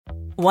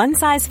One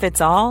size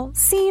fits all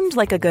seemed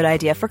like a good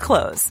idea for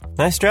clothes.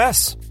 Nice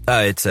dress.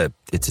 It's a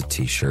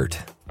t-shirt.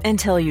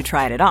 Until you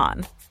tried it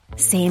on.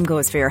 Same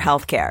goes for your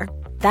healthcare.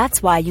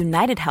 That's why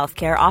United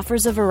Healthcare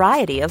offers a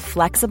variety of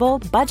flexible,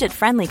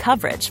 budget-friendly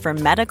coverage for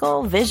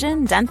medical,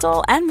 vision,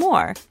 dental, and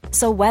more.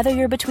 So whether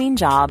you're between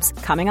jobs,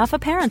 coming off a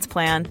parent's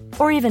plan,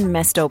 or even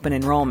missed open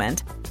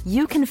enrollment,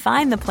 you can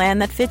find the plan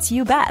that fits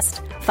you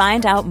best.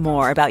 Find out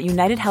more about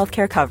United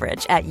Healthcare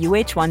coverage at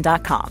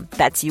uh1.com.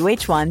 That's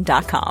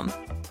uh1.com.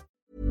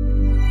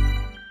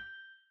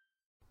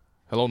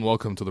 Hello and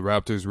welcome to the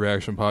Raptors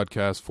Reaction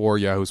Podcast for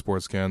Yahoo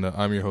Sports Canada.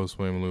 I'm your host,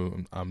 William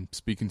Liu. I'm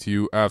speaking to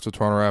you after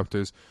Toronto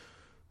Raptors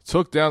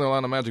took down the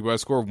Orlando Magic by a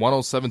score of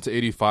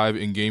 107-85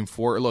 in Game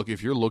 4. Look,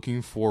 if you're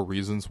looking for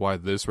reasons why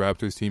this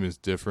Raptors team is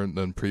different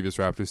than previous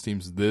Raptors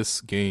teams, this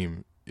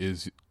game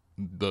is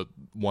the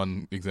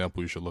one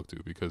example you should look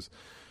to, because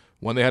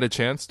when they had a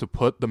chance to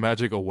put the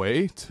Magic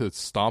away, to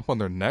stomp on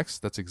their necks,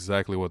 that's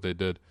exactly what they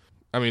did.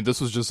 I mean, this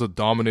was just a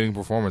dominating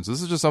performance.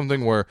 This is just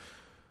something where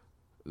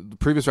the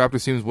previous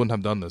Raptors teams wouldn't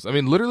have done this. I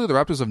mean, literally, the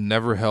Raptors have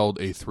never held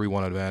a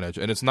 3-1 advantage.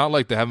 And it's not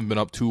like they haven't been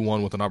up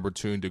 2-1 with an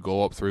opportunity to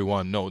go up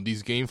 3-1. No,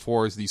 these Game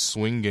 4s, these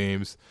swing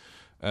games,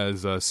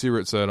 as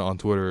Sirit said on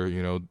Twitter,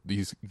 you know,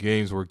 these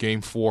games where Game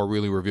 4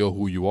 really reveal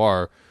who you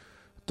are.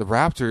 The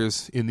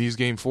Raptors in these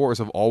Game 4s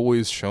have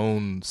always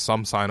shown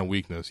some sign of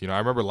weakness. You know, I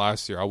remember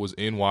last year I was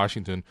in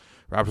Washington.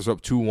 Raptors were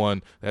up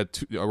 2-1.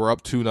 We're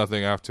up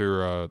 2-0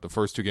 after the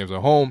first two games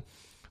at home.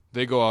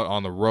 They go out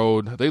on the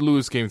road. They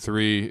lose Game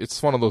 3.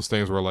 It's one of those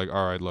things where, like,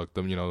 all right, look,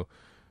 the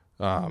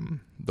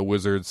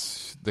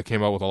Wizards, they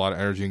came out with a lot of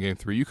energy in Game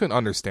 3. You can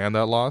understand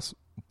that loss,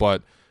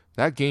 but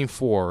that Game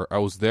 4, I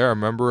was there. I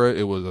remember it.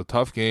 It was a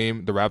tough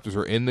game. The Raptors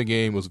were in the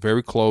game. It was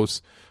very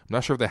close. I'm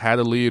not sure if they had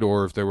a lead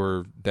or if they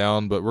were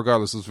down, but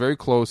regardless, it was very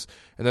close.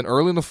 And then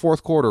early in the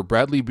fourth quarter,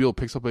 Bradley Beal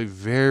picks up a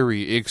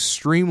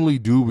extremely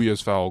dubious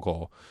foul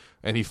call,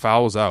 and he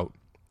fouls out.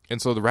 And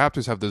so the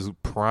Raptors have this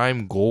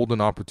prime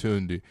golden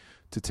opportunity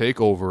to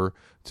take over,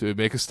 to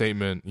make a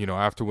statement, you know,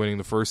 after winning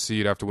the first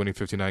seed, after winning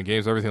 59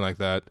 games, everything like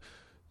that,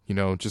 you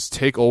know, just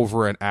take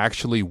over and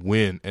actually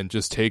win and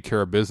just take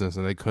care of business,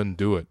 and they couldn't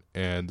do it.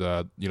 And,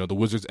 you know, the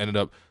Wizards ended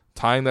up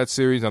tying that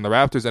series, and the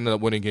Raptors ended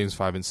up winning games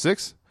 5 and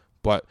 6.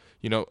 But,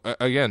 you know,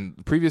 again,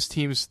 previous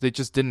teams, they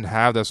just didn't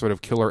have that sort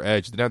of killer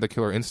edge. They didn't have the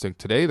killer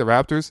instinct. Today, the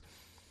Raptors,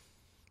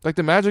 like,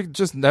 the Magic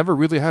just never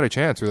really had a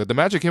chance. The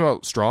Magic came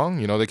out strong.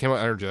 You know, they came out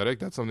energetic.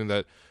 That's something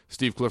that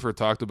Steve Clifford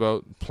talked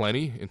about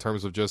plenty in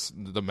terms of just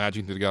the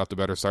Magic to get off the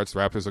better starts. The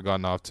Raptors have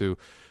gotten off to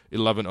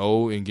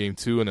 11-0 in Game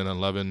 2 and then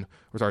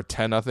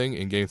 10-0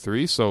 in Game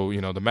 3. So,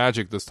 you know, the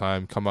Magic this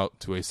time come out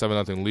to a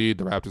 7-0 lead.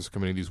 The Raptors are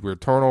committing these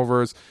weird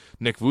turnovers.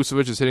 Nick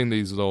Vucevic is hitting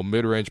these little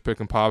mid-range pick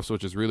and pops,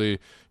 which is really,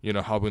 you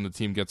know, helping the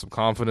team get some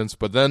confidence.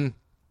 But then,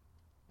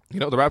 you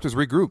know, the Raptors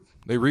regroup.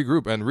 They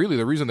regroup. And really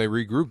the reason they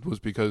regrouped was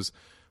because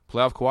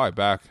playoff Kawhi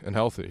back and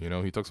healthy. You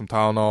know, he took some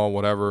Tylenol,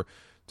 whatever,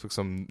 took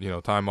some, you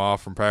know, time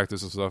off from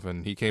practice and stuff,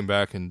 and he came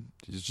back and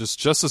he's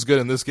just as good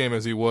in this game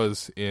as he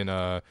was in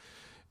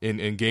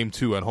Game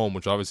 2 at home,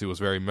 which obviously was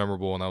very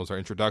memorable, and that was our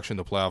introduction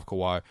to playoff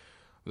Kawhi.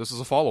 This is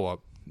a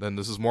follow-up. Then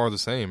this is more of the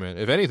same. And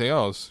if anything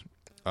else,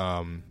 you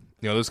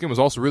know, this game was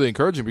also really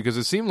encouraging because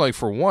it seemed like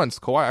for once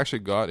Kawhi actually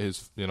got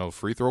his, you know,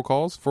 free throw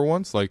calls for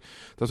once. Like,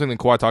 that's something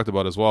Kawhi talked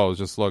about as well. It was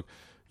just, look,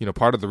 you know,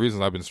 part of the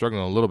reason I've been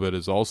struggling a little bit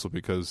is also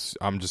because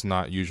I'm just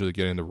not usually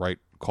getting the right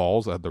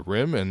calls at the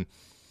rim. And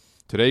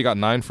today he got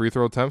 9 free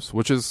throw attempts,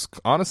 which is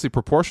honestly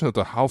proportionate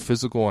to how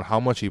physical and how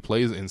much he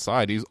plays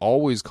inside. He's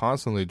always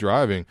constantly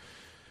driving.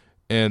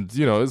 And,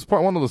 you know, it's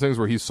one of the things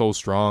where he's so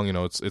strong, you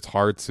know, it's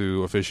hard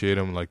to officiate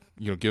him, like,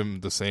 you know, give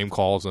him the same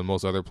calls that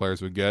most other players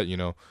would get. You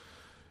know,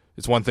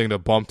 it's one thing to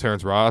bump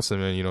Terrence Ross,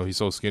 and then, you know, he's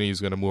so skinny, he's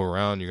going to move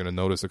around, you're going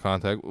to notice the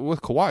contact.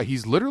 With Kawhi,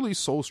 he's literally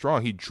so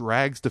strong, he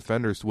drags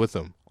defenders with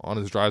him on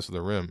his drives to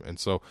the rim. And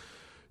so,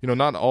 you know,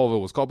 not all of it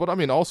was called, but I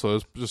mean, also,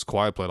 it's just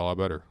Kawhi played a lot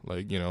better.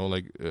 Like, you know,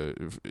 like,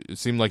 it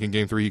seemed like in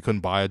Game 3 he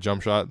couldn't buy a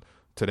jump shot.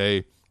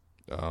 Today,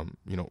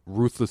 you know,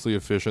 ruthlessly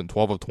efficient,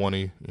 12 of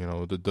 20, you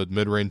know, the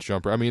mid-range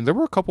jumper. I mean, there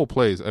were a couple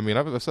plays. I mean,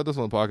 I've said this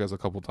on the podcast a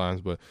couple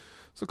times, but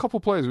it's a couple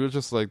plays we were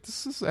just like,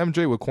 this is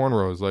MJ with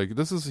cornrows. Like,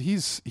 this is,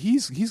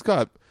 he's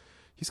got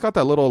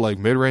that little, like,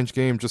 mid-range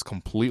game just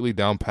completely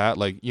down pat.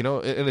 Like, you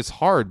know, and it's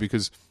hard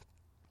because,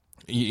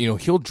 you know,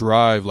 he'll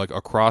drive, like,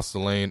 across the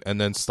lane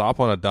and then stop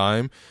on a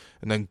dime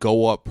and then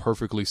go up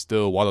perfectly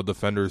still while the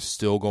defender is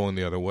still going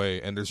the other way.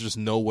 And there's just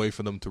no way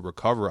for them to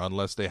recover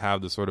unless they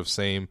have the sort of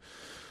same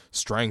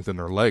strength in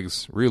their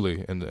legs,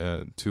 really, and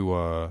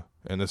the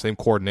same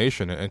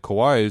coordination. And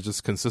Kawhi is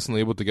just consistently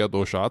able to get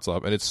those shots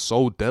up, and it's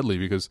so deadly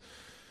because,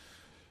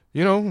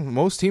 you know,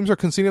 most teams are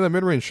conceding that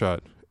mid-range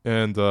shot,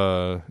 and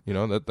you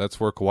know,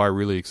 that's where Kawhi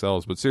really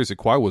excels. But seriously,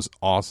 Kawhi was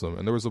awesome,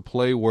 and there was a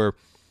play where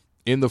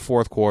in the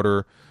fourth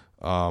quarter,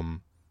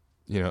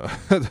 you know,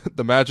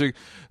 the Magic,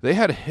 they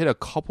had hit a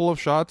couple of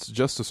shots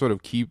just to sort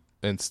of keep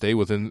and stay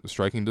within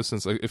striking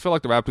distance. It felt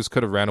like the Raptors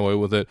could have ran away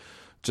with it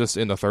just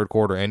in the third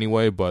quarter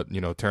anyway, but,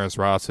 Terrence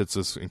Ross hits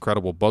this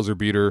incredible buzzer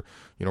beater,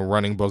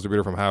 running buzzer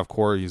beater from half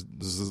court.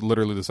 This is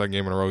literally the second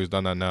game in a row he's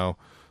done that now.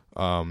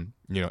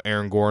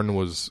 Aaron Gordon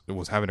was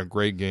having a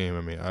great game.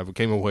 I mean, I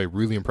came away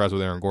really impressed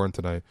with Aaron Gordon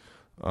tonight.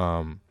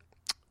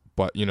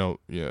 But,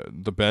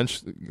 the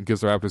bench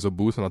gives the Raptors a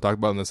boost, and I'll talk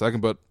about it in a second.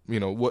 But,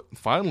 what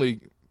finally,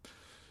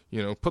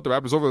 put the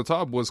Raptors over the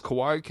top was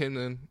Kawhi came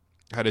in,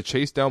 had a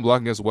chase down block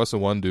against Wes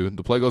Iwundu.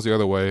 The play goes the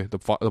other way.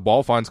 The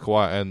ball finds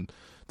Kawhi, and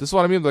this is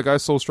what I mean. The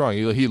guy's so strong.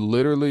 He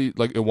literally,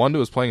 like, Iwundu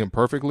was playing him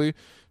perfectly.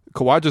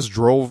 Kawhi just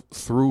drove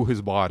through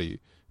his body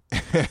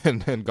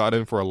and got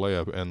in for a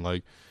layup. And,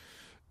 like,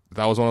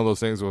 that was one of those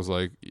things that was,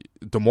 like,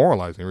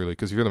 demoralizing, really,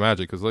 because you're the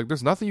Magic. Because, like,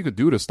 there's nothing you could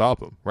do to stop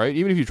him, right?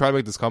 Even if you try to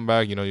make this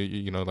comeback,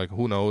 like,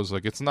 who knows?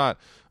 Like, it's not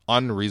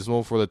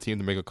unreasonable for the team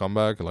to make a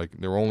comeback. Like,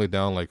 they were only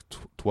down, like,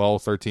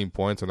 12, 13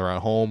 points, and they're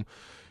at home.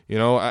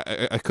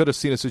 I could have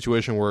seen a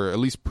situation where at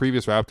least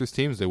previous Raptors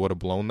teams, they would have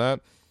blown that.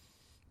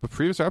 But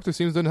previous Raptors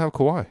teams didn't have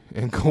Kawhi,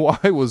 and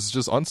Kawhi was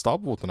just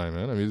unstoppable tonight,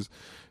 man. I mean,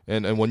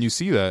 and when you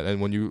see that, and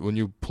when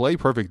you play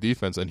perfect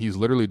defense, and he's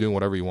literally doing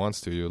whatever he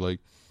wants to, you're like,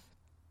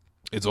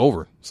 it's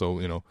over. So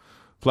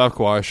Playoff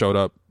Kawhi showed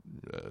up,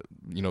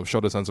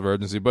 showed a sense of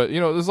urgency. But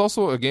there's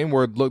also a game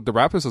where the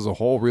Raptors as a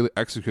whole really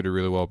executed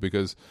really well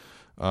because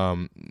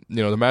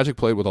the Magic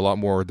played with a lot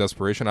more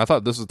desperation. I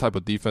thought this is the type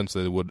of defense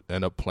that would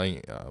end up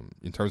playing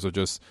in terms of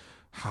just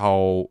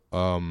how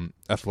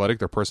athletic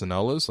their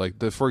personnel is. Like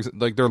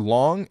they're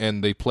long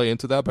and they play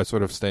into that by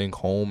sort of staying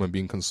home and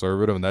being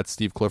conservative, and that's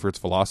Steve Clifford's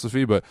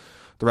philosophy. But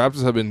the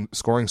Raptors have been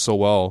scoring so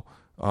well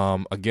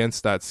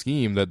against that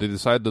scheme that they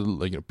decided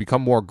to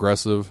become more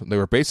aggressive. They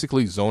were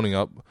basically zoning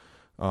up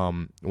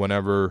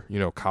whenever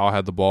Kyle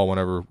had the ball,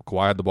 whenever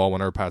Kawhi had the ball,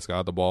 whenever Pascal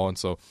had the ball, and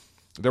so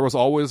there was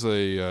always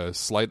a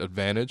slight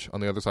advantage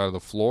on the other side of the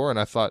floor. And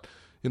I thought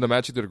the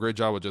Magic did a great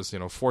job with just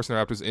forcing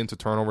the Raptors into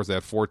turnovers. They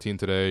had 14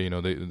 today.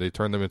 They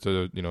turned them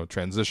into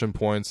transition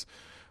points,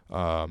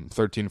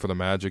 13 for the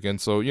Magic,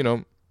 and so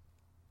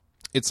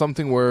it's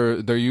something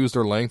where they used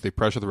their length. They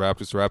pressured the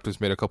Raptors. The Raptors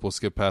made a couple of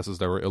skip passes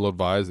that were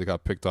ill-advised. They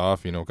got picked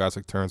off. Guys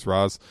like Terrence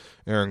Ross,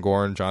 Aaron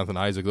Gordon, Jonathan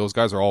Isaac. Those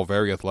guys are all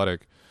very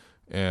athletic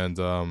and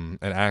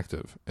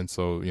active. And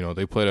so,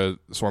 they played a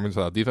swarming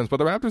style defense. But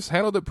the Raptors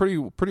handled it pretty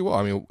well.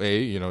 I mean,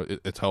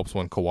 it helps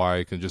when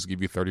Kawhi can just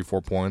give you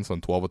 34 points on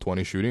 12 of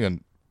 20 shooting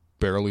and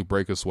barely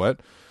break a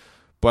sweat.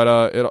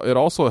 But it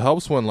also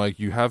helps when,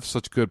 you have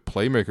such good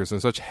playmakers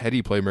and such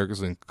heady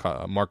playmakers in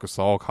Marc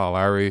Gasol, Kyle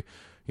Lowry,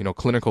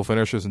 clinical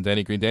finishers, and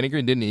Danny Green. Danny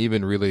Green didn't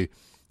even really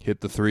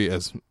hit the three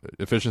as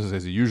efficient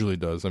as he usually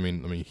does. I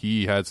mean,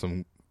 he had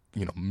some,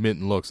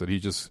 mint looks that he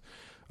just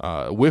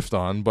whiffed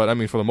on. But I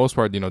mean, for the most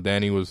part,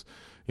 Danny was,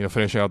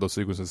 finishing out those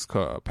sequences.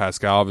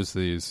 Pascal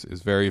obviously is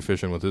very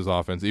efficient with his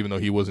offense, even though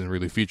he wasn't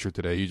really featured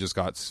today. He just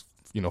got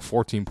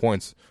 14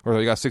 points, or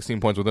he got 16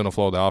 points within the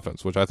flow of the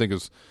offense, which I think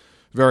is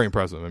very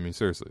impressive. I mean,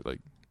 seriously,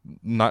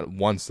 not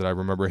once did I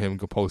remember him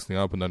posting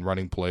up and then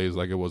running plays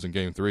like it was in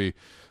Game 3.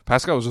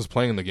 Pascal was just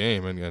playing the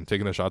game and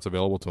taking the shots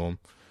available to him,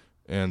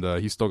 and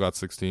he still got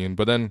 16.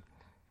 But then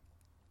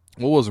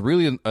what was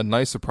really a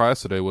nice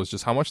surprise today was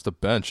just how much the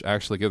bench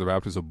actually gave the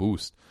Raptors a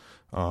boost.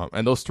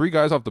 And those three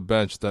guys off the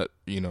bench that,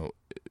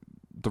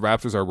 the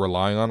Raptors are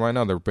relying on right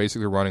now, they're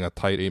basically running a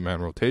tight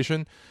 8-man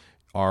rotation,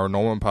 are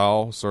Norman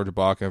Powell, Serge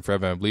Ibaka, and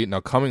Fred VanVleet.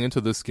 Now, coming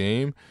into this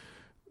game,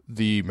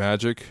 the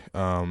Magic,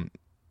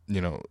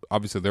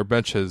 obviously their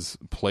bench has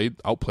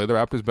outplayed the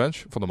Raptors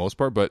bench for the most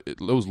part, but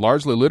it was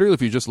largely, literally,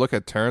 if you just look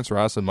at Terrence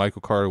Ross and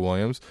Michael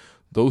Carter-Williams,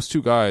 those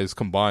two guys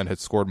combined had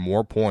scored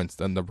more points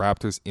than the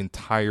Raptors'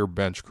 entire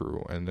bench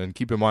crew. And then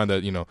keep in mind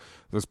that,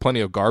 there's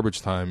plenty of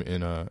garbage time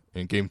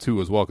in Game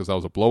 2 as well, because that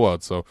was a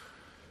blowout. So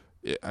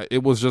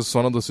it was just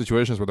one of those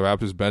situations where the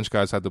Raptors bench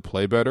guys had to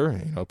play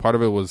better. Part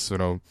of it was,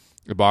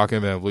 Ibaka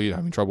and VanVleet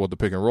having trouble with the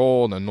pick and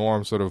roll, and then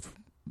Norm sort of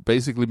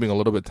basically being a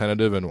little bit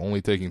tentative and only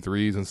taking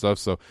threes and stuff.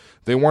 So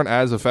they weren't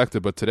as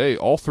effective. But today,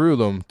 all three of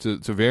them, to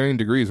varying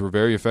degrees, were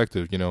very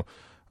effective.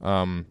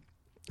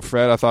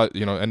 Fred, I thought,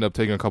 ended up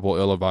taking a couple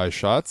ill-advised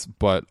shots,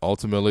 but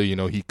ultimately,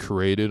 he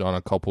created on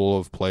a couple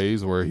of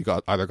plays where he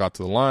either got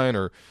to the line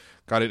or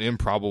got an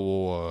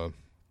improbable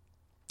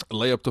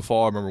layup to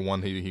fall. I remember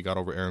one he got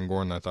over Aaron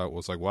Gordon. I thought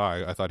was like, wow,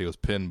 I thought he was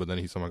pinned, but then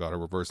he somehow got a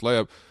reverse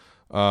layup.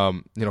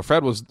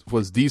 Fred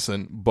was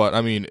decent, but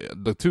I mean,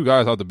 the two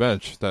guys out the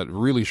bench that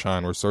really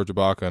shine were Serge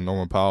Ibaka and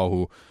Norman Powell,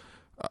 who,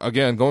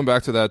 again, going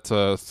back to that,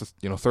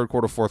 third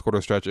quarter, fourth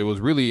quarter stretch, it was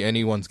really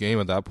anyone's game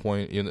at that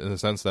point in the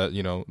sense that,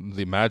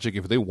 the Magic,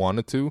 if they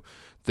wanted to,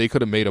 they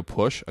could have made a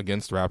push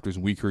against the Raptors'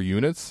 weaker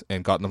units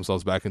and gotten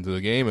themselves back into the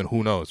game. And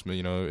who knows,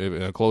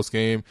 in a close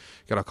game,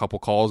 got a couple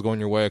calls going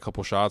your way, a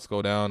couple shots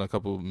go down, a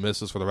couple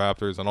misses for the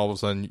Raptors, and all of a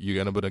sudden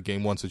you end up in a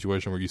Game 1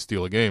 situation where you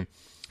steal a game.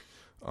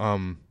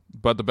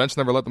 But the bench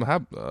never let them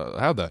have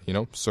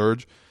that.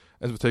 Serge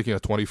ends up taking a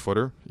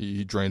 20-footer.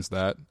 He drains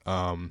that.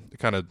 It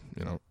kind of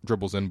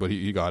dribbles in, but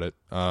he got it.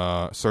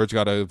 Serge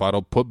got a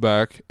vital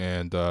putback,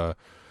 and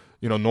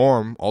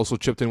Norm also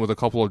chipped in with a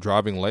couple of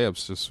driving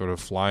layups, just sort of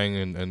flying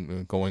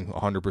and going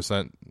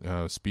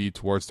 100% speed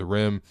towards the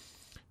rim,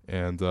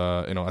 and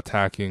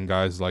attacking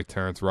guys like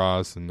Terrence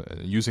Ross and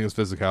using his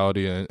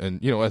physicality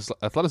and as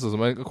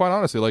athleticism. And quite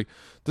honestly, like,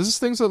 this is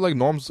things that like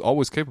Norm's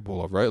always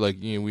capable of, right? Like,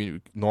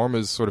 Norm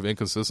is sort of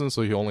inconsistent,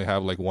 so he only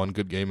have like one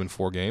good game in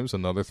 4 games,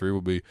 and the other 3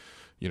 will be,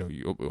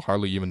 you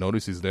hardly even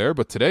notice he's there.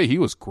 But today he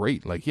was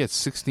great. Like, he had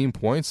 16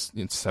 points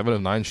in 7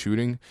 of 9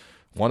 shooting,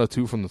 1 of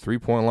 2 from the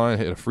 3-point line,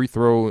 hit a free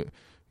throw.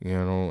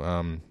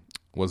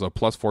 Was a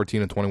plus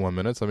 14 in 21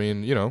 minutes. I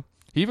mean,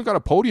 he even got a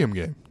podium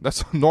game.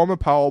 That's a Norman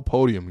Powell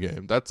podium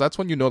game. That's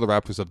when the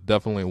Raptors have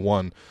definitely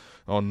won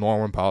on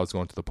Norman Powell is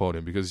going to the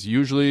podium. Because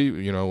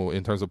usually,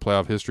 in terms of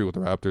playoff history with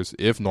the Raptors,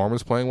 if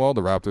Norman's playing well,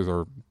 the Raptors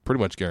are pretty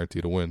much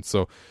guaranteed to win.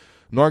 So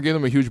Norm gave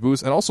them a huge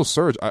boost. And also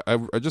Serge.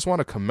 I just want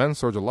to commend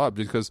Serge a lot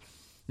because,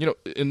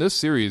 in this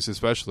series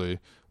especially,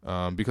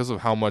 because of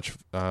how much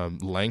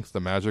length the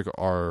Magic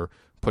are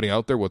putting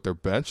out there with their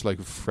bench,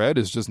 like, Fred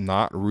is just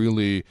not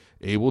really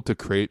able to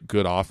create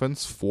good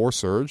offense for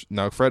Serge.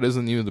 Now, Fred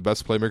isn't even the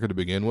best playmaker to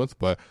begin with,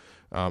 but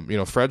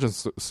Fred and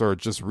Serge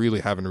just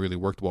really haven't really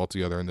worked well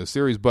together in this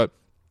series. But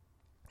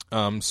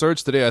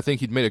Serge today, I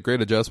think he'd made a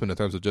great adjustment in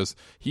terms of just,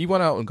 he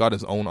went out and got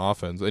his own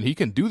offense, and he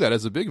can do that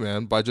as a big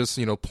man by just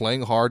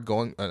playing hard,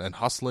 going and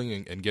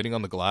hustling and getting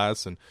on the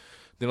glass. And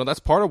that's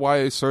part of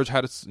why Serge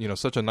had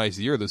such a nice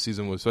year this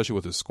season, especially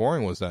with his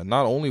scoring, was that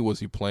not only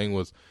was he playing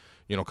with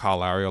Kyle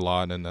Lowry a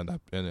lot and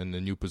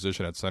the new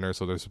position at center,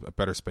 so there's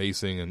better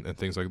spacing and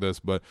things like this.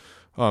 But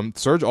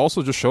Serge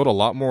also just showed a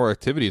lot more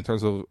activity in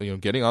terms of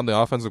getting on the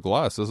offensive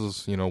glass. This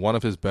is one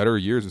of his better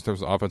years in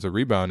terms of offensive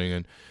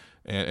rebounding,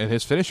 and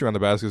his finishing around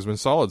the basket has been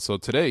solid. So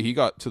today he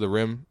got to the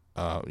rim,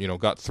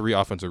 got 3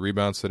 offensive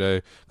rebounds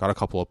today, got a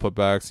couple of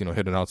putbacks,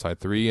 hit an outside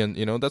 3,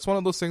 and that's one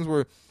of those things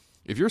where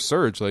if you're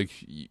Serge, like,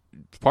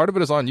 part of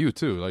it is on you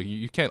too. Like,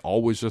 you can't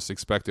always just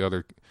expect the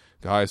other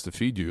guys to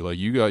feed you. Like,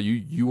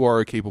 you are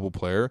a capable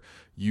player.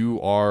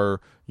 You are,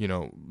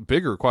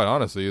 bigger, quite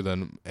honestly,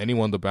 than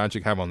anyone the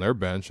Magic have on their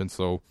bench. And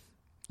so,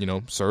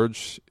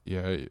 Serge,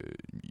 you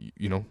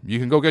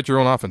can go get your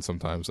own offense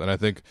sometimes. And I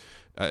think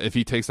if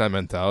he takes that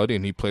mentality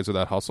and he plays with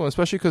that hustle,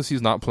 especially because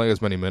he's not playing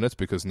as many minutes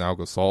because now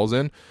Gasol's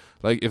in,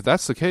 like, if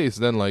that's the case,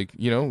 then, like,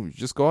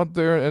 just go out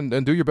there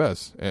and do your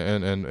best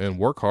and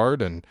work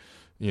hard. And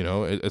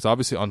it's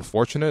obviously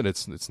unfortunate.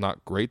 It's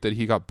not great that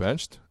he got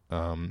benched.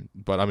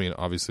 But I mean,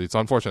 obviously it's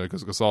unfortunate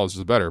because Gasol is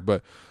just better,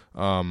 but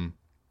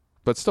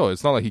still,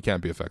 it's not like he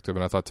can't be effective.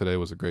 And I thought today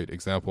was a great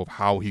example of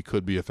how he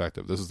could be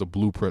effective. This is the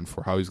blueprint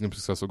for how he's going to be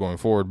successful going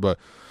forward. But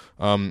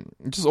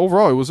just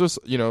overall, it was just,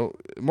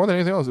 more than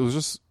anything else, it was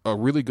just a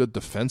really good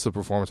defensive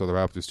performance of the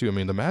Raptors too. I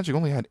mean, the Magic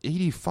only had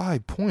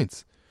 85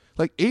 points,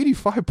 like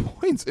 85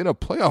 points in a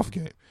playoff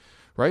game.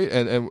 Right,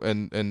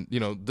 and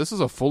this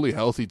is a fully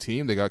healthy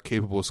team. They got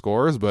capable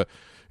scorers, but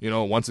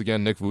once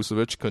again, Nick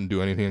Vucevic couldn't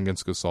do anything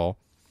against Gasol.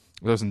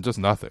 There's just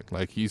nothing.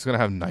 Like, he's gonna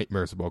have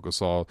nightmares about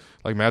Gasol.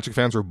 Like, Magic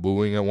fans were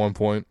booing at one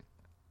point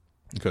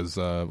because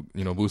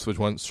Vucevic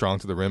went strong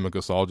to the rim and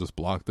Gasol just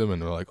blocked him,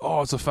 and they're like,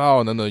 "Oh, it's a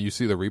foul." And then you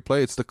see the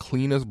replay; it's the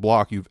cleanest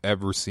block you've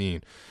ever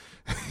seen.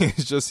 He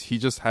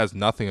just has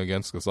nothing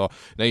against Gasol.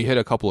 Now, he hit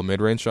a couple of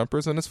mid-range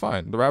jumpers, and it's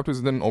fine. The Raptors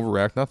didn't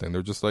overreact, nothing.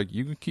 They're just like,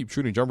 you can keep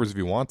shooting jumpers if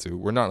you want to.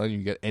 We're not letting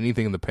you get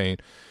anything in the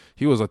paint.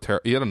 He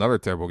had another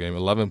terrible game.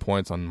 11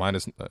 points on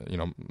minus.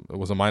 It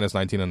was a minus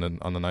 19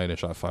 on the night and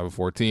shot 5 of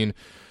 14.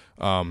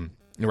 The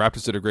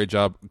Raptors did a great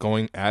job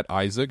going at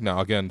Isaac.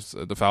 Now, again,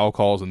 the foul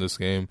calls in this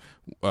game,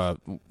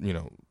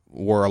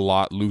 were a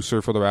lot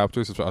looser for the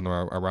Raptors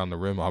around the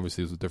rim.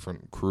 Obviously, it's a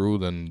different crew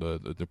than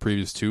the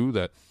previous 2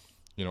 that.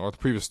 Or the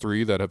previous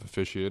 3 that have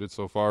officiated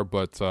so far,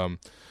 but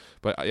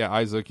yeah,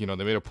 Isaac, they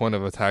made a point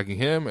of attacking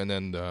him, and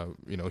then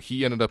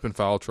he ended up in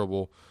foul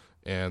trouble,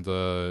 and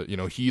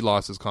he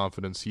lost his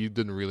confidence. He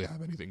didn't really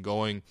have anything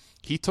going.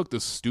 He took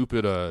this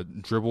stupid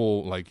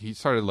dribble, like he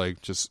started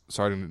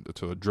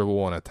to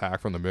dribble and attack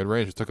from the mid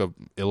range. He took a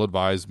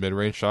ill-advised mid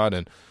range shot,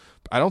 and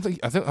I don't think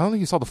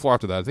he saw the floor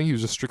after that. I think he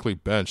was just strictly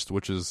benched,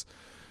 which is.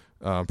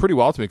 Pretty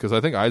wild to me because I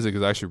think Isaac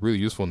is actually really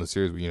useful in the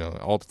series.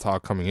 All the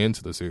talk coming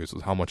into the series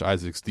was how much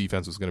Isaac's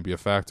defense was going to be a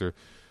factor.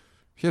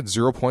 He had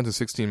 0 points in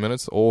 16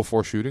 minutes,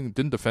 0-4 shooting,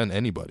 didn't defend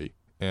anybody,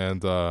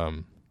 and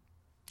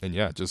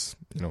yeah, just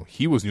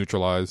he was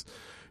neutralized.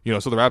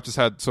 So the Raptors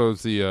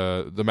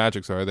the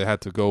Magic, they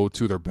had to go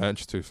to their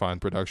bench to find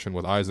production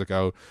with Isaac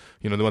out.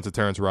 They went to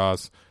Terrence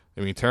Ross.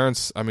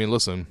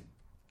 Listen,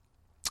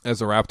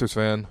 as a Raptors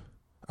fan,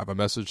 I have a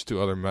message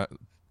to other.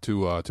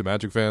 To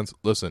Magic fans,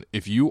 listen,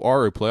 if you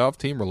are a playoff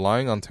team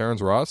relying on Terrence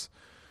Ross,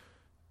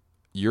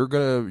 you're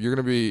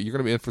gonna be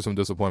in for some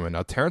disappointment.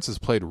 Now, Terrence has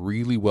played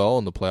really well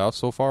in the playoffs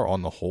so far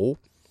on the whole.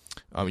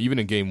 Even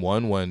in game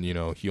 1 when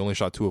he only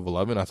shot 2 of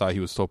 11, I thought he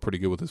was still pretty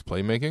good with his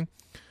playmaking.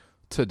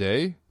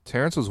 Today,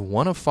 Terrence was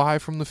 1 of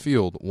 5 from the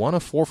field, 1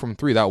 of 4 from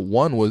 3. That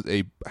one was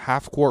a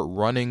half court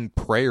running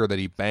prayer that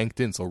he banked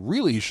in. So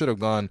really, he should have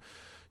gone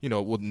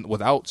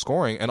without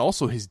scoring. And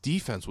also his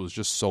defense was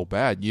just so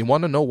bad. You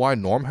want to know why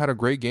Norm had a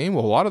great game?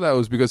 Well, a lot of that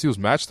was because he was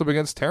matched up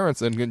against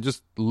Terrence and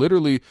just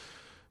literally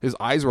his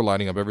eyes were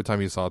lighting up every time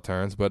he saw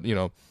Terrence. But,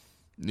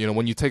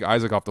 when you take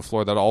Isaac off the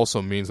floor, that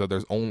also means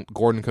that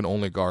Gordon can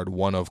only guard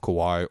one of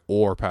Kawhi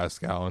or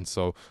Pascal. And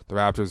so the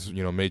Raptors,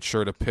 made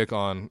sure to pick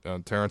on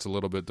Terrence a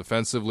little bit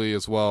defensively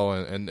as well.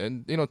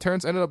 And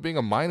Terrence ended up being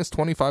a minus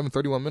 25 in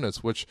 31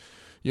 minutes, which,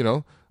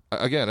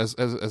 again, as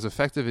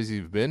effective as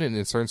he's been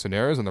in certain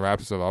scenarios, and the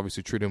Raptors have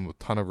obviously treated him with a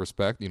ton of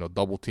respect,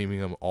 double teaming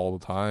him all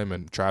the time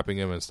and trapping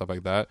him and stuff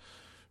like that.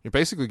 You're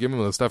basically giving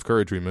him the Steph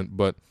Curry treatment.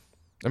 But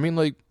I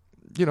mean,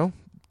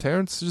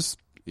 Terrence just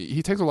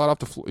he takes a lot off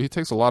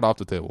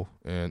the table,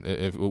 and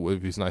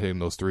if he's not hitting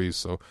those threes,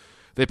 so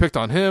they picked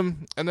on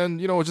him, and then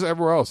just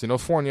everywhere else.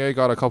 Fournier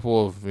got a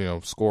couple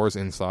of scores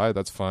inside.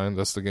 That's fine.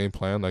 That's the game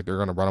plan. Like they're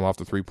gonna run him off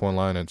the 3-point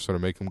line and sort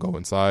of make him go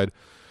inside.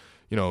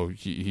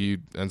 He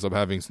ends up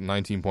having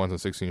 19 points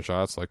and 16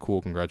 shots. Like,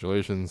 cool,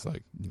 congratulations.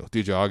 Like,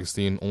 DJ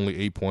Augustine, only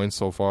 8 points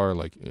so far.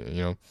 Like,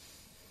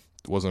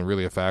 wasn't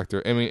really a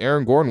factor. I mean,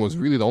 Aaron Gordon was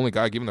really the only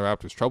guy giving the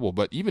Raptors trouble.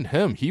 But even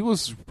him, he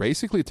was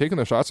basically taking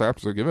the shots the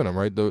Raptors are giving him,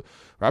 right? The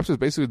Raptors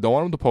basically don't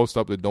want him to post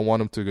up. They don't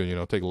want him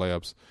to, take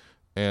layups.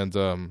 And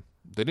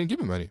they didn't give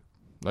him any.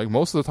 Like,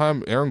 most of the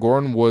time, Aaron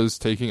Gordon was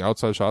taking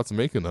outside shots and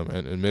making them,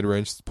 and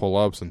mid-range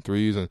pull-ups and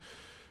threes. And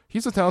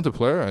he's a talented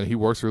player, and he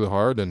works really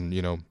hard, and,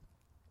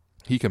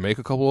 he can make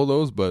a couple of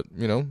those, but,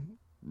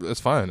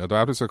 it's fine. The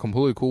Raptors are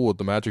completely cool with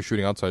the Magic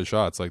shooting outside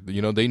shots. Like,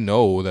 they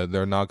know that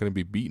they're not going to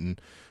be beaten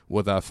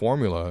with that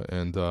formula.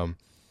 And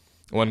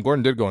when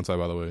Gordon did go inside,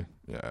 by the way,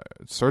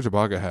 Serge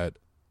Ibaka had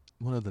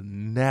one of the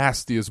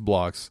nastiest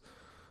blocks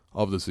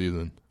of the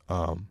season.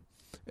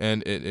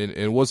 And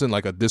it wasn't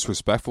like a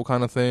disrespectful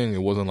kind of thing.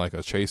 It wasn't like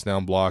a chase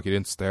down block. He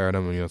didn't stare at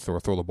him and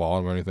throw the ball at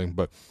him or anything.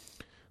 But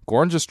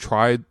Gordon just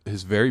tried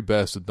his very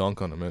best to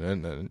dunk on him.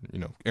 And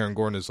Aaron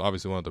Gordon is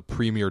obviously one of the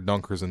premier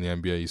dunkers in the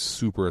NBA. He's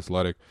super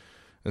athletic.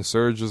 And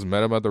Serge just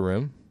met him at the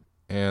rim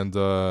and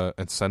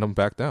sent him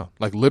back down.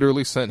 Like,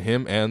 literally sent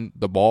him and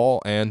the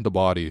ball and the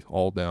body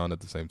all down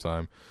at the same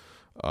time.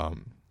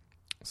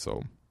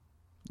 So,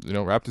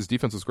 Raptors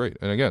defense was great.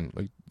 And again,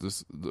 like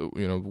this,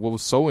 what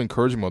was so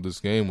encouraging about this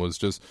game was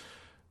just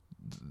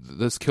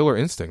this killer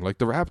instinct. Like,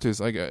 the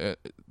Raptors, like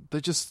they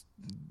just,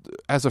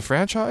 as a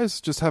franchise,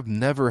 just have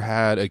never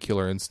had a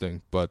killer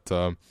instinct. But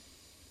like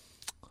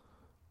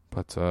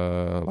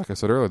I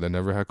said earlier, they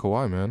never had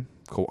Kawhi, man.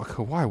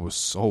 Kawhi was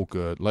so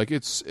good. Like,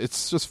 it's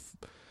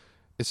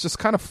just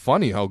kind of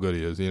funny how good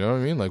he is. You know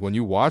what I mean? Like, when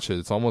you watch it,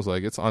 it's almost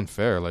like it's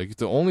unfair. Like,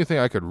 the only thing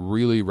I could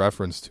really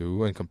reference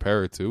to and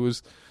compare it to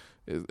is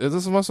this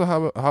is also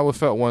how it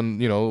felt when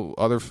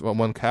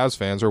when Cavs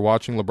fans are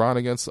watching LeBron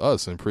against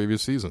us in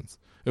previous seasons.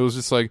 It was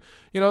just like,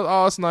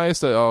 it's nice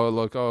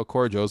that,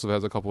 Corey Joseph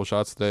has a couple of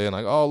shots today, and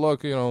like,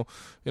 look,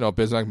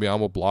 Bismack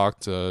Biyombo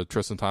blocked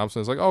Tristan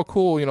Thompson. It's like, oh,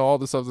 cool, all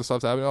this stuff's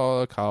happening.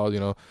 Oh, Kyle,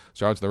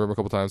 shot to the rim a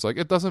couple times. Like,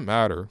 it doesn't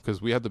matter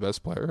because we have the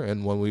best player,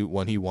 and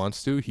when he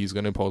wants to, he's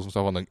going to impose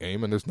himself on the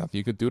game, and there's nothing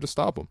you can do to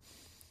stop him.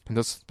 And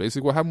that's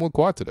basically what happened with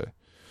Kawhi today.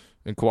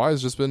 And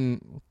Kawhi's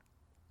been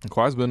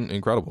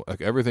incredible. Like,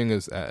 everything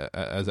is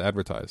as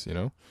advertised,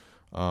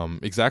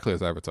 exactly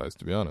as advertised,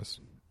 to be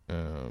honest.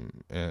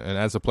 And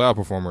as a playoff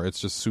performer, it's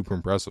just super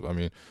impressive. I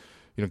mean,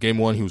 game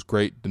 1, he was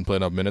great. Didn't play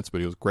enough minutes,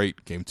 but he was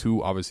great. Game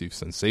 2, obviously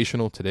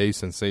sensational. Today,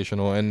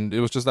 sensational. And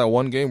it was just that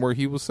one game where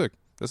he was sick.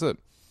 That's it.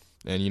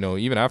 And,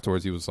 even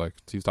afterwards, he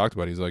talked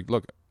about it. He's like,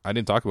 look, I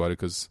didn't talk about it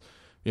because,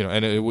 he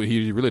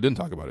really didn't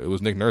talk about it. It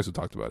was Nick Nurse who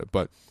talked about it.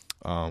 But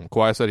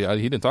Kawhi said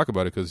he didn't talk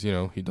about it because,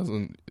 he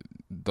doesn't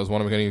want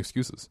to make any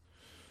excuses.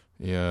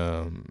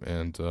 Yeah,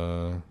 and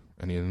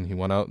he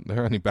went out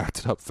there and he backed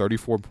it up,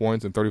 34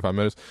 points in 35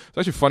 minutes. It's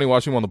actually funny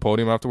watching him on the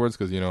podium afterwards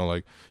because,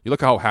 like, you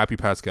look at how happy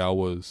Pascal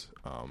was,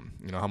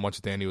 how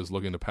much Danny was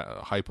looking to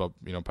hype up,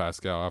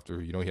 Pascal after,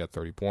 he had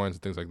 30 points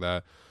and things like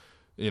that.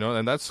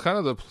 And that's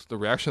kind of the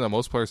reaction that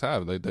most players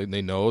have.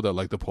 They know that,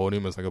 like, the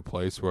podium is like a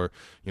place where,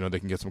 they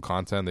can get some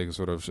content. They can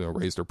sort of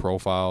raise their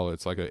profile.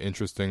 It's like an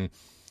interesting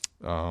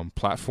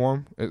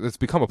platform. It's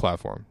become a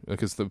platform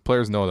because the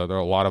players know that there are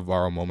a lot of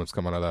viral moments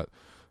coming out of that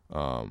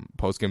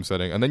post-game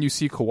setting. And then you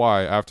see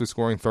Kawhi after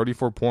scoring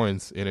 34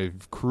 points in a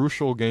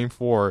crucial game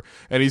 4,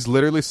 and he's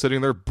literally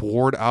sitting there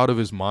bored out of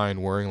his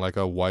mind wearing like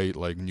a white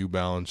like New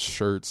Balance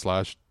shirt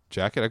 /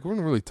 jacket. I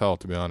couldn't really tell,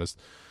 to be honest.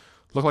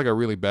 Looked like a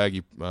really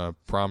baggy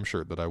prom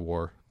shirt that I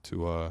wore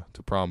to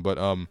prom.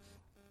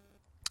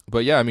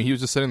 But yeah, I mean, he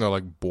was just sitting there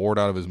like bored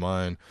out of his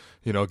mind,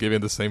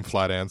 giving the same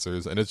flat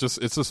answers. And it's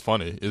just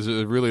funny.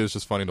 It really is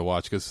just funny to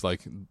watch because,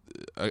 like,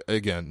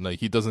 again, like,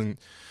 he doesn't.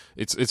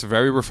 It's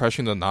very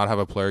refreshing to not have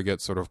a player get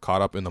sort of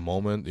caught up in the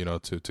moment,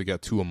 to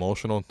get too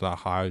emotional,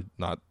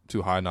 not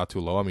too high, not too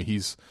low. I mean,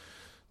 he's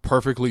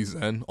perfectly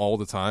zen all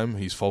the time.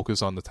 He's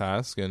focused on the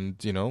task, and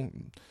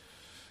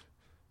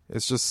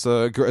it's just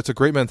it's a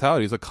great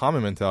mentality. It's a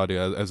common mentality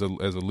as a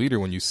leader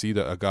when you see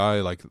that a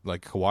guy like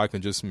Kawhi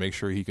can just make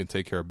sure he can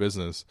take care of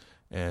business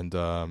and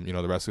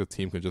the rest of the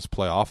team can just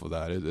play off of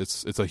that.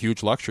 It's a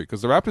huge luxury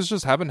because the Raptors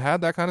just haven't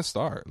had that kind of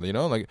star.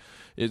 Like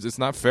it's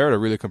not fair to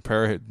really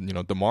compare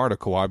DeMar to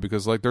Kawhi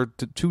because like they're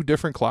two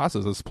different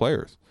classes as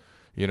players,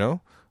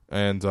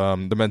 and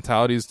the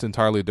mentality is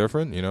entirely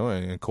different,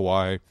 and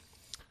Kawhi,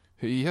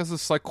 he has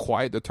this like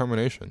quiet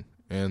determination,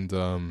 and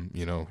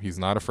he's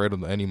not afraid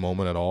of any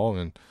moment at all,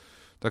 and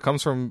that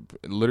comes from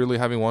literally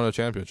having won a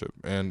championship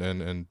and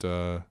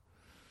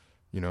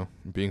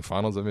being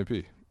Finals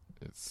MVP.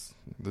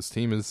 This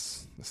team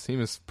is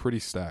pretty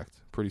stacked.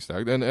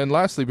 And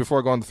lastly, before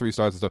I go on to 3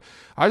 stars and stuff,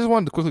 I just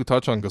wanted to quickly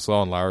touch on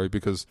Gasol and Lowry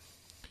because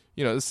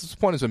this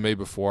point has been made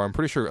before. I'm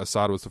pretty sure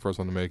Assad was the first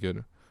one to make it.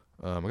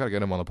 I gotta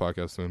get him on the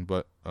podcast soon,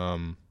 but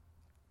Lowry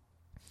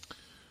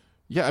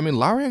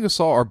and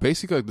Gasol are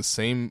basically like the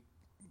same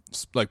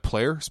like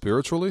player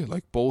spiritually,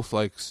 like both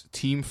like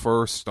team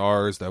first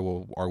stars that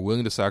are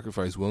willing to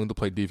sacrifice, willing to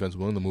play defense,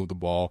 willing to move the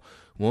ball,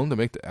 willing to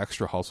make the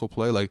extra hustle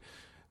play. Like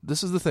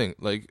this is the thing,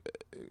 like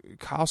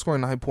Kyle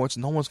scoring 9 points,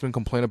 no one's going to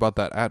complain about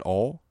that at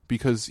all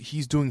because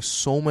he's doing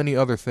so many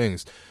other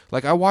things.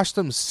 Like I watched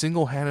them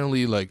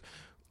single-handedly like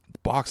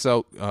box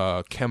out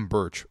Khem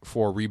Birch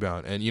for a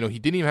rebound, and he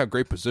didn't even have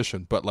great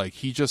position, but like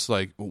he just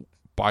like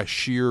by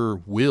sheer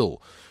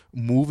will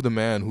move the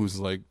man who's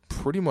like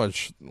pretty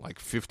much like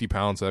 50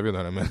 pounds heavier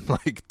than him and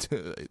like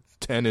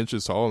 10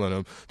 inches taller than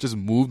him, just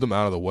move them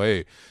out of the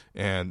way.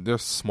 And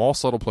there's small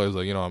subtle plays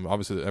like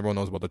obviously everyone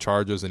knows about the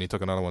charges, and he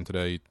took another one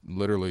today. He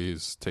literally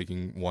is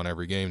taking one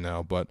every game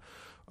now, but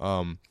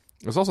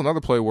there's also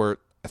another play where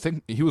I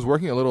think he was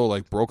working a little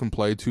like broken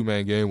play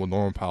 2-man game with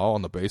Norman Powell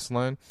on the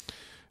baseline,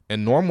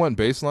 and Norm went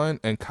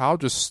baseline and Kyle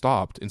just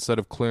stopped instead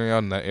of clearing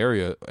out in that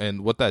area,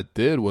 and what that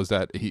did was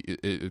that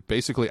it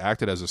basically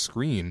acted as a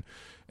screen,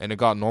 and it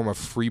got Norm a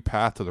free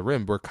path to the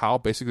rim where Kyle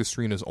basically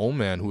screened his own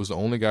man, who was the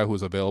only guy who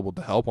was available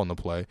to help on the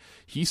play.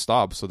 He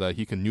stopped so that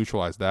he can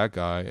neutralize that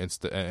guy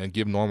and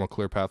give Norm a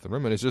clear path to the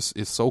rim. And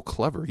it's so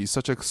clever. He's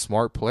such a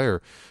smart player.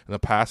 And the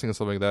passing and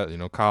stuff like that,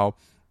 Kyle,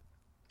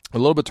 a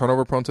little bit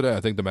turnover prone today. I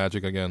think the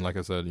Magic, again, like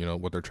I said,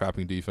 with their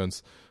trapping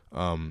defense,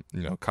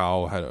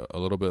 Kyle had a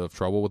little bit of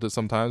trouble with it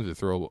sometimes. They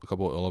throw a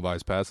couple of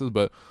ill-advised passes.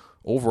 But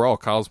overall,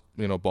 Kyle's,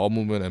 ball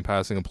movement and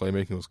passing and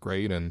playmaking was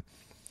great. And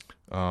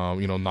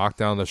knocked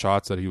down the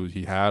shots that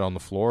he had on the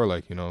floor,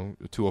 like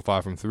 2 of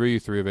 5 from 3,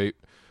 3 of 8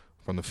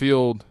 from the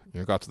field.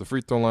 Got to the free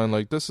throw line.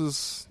 Like this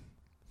is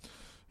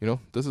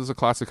a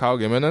classic Kyle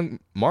game. And then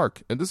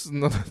Mark, and this is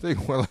another thing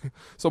where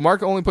so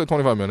Mark only played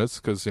 25 minutes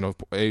because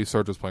A,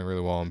 Serge was playing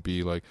really well, and B,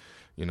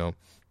 actually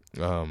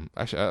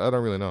I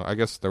don't really know. I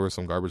guess there was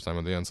some garbage time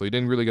at the end, so he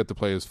didn't really get to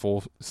play his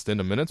full stint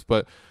of minutes,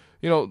 but.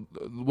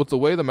 With the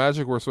way the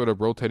Magic were sort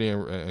of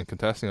rotating and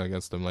contesting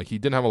against him, like he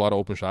didn't have a lot of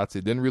open shots. He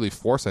didn't really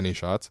force any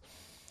shots,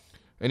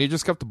 and he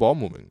just kept the ball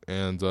moving.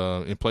 And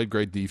he played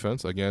great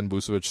defense. Again,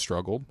 Vucevic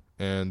struggled,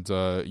 and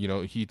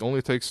he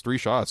only takes 3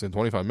 shots in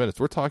 25 minutes.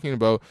 We're talking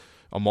about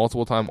a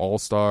multiple-time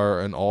All-Star,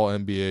 an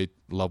All-NBA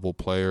level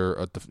player,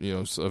 a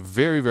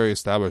very, very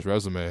established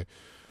resume,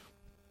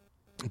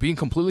 being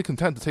completely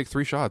content to take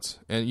 3 shots.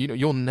 And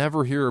you'll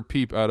never hear a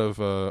peep out of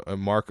a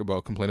Mark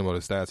about complaining about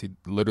his stats. He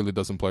literally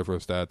doesn't play for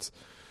his stats.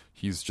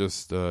 He's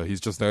just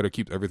there to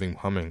keep everything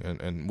humming.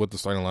 And with the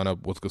starting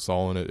lineup with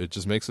Gasol in it, it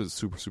just makes it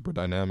super, super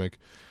dynamic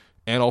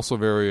and also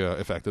very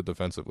effective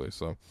defensively.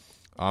 So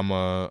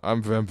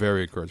I'm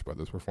very encouraged by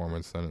this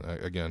performance. And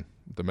again,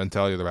 the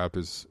mentality of the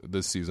Raptors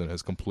this season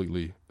has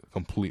completely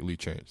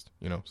changed.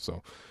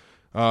 So.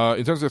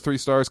 In terms of 3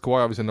 stars,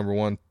 Kawhi obviously number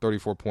 1,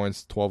 34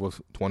 points, 12 of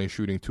 20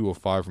 shooting, 2 of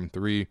 5 from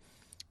 3,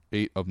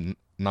 8 of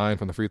 9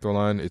 from the free throw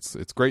line. It's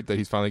great that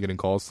he's finally getting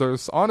calls.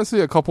 There's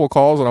honestly a couple of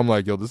calls and I'm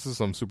like, yo, this is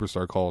some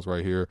superstar calls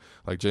right here,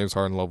 like James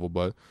Harden level.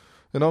 But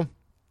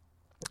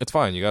it's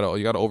fine. You gotta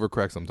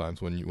overcorrect sometimes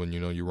when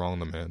you wrong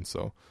the man.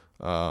 So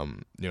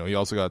he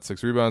also got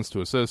 6 rebounds,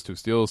 2 assists, 2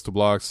 steals, 2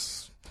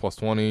 blocks, plus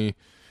 20.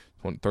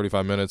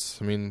 35 minutes.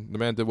 I mean, the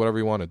man did whatever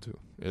he wanted to.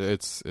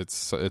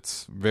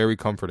 It's very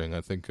comforting.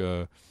 I think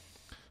my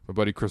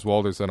buddy Chris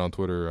Walder said on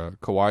Twitter,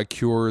 Kawhi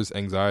cures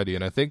anxiety,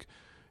 and I think,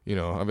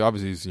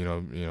 obviously he's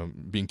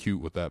being cute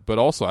with that, but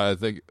also I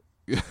think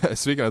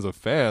speaking as a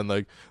fan,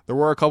 like there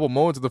were a couple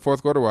moments in the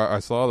fourth quarter where I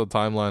saw the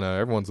timeline.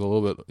 Everyone's a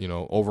little bit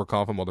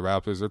overconfident about the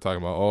Raptors. They're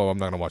talking about, I'm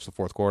not going to watch the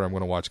fourth quarter. I'm going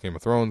to watch Game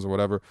of Thrones or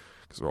whatever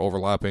because they're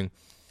overlapping,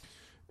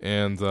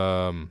 and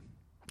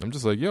I'm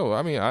just like,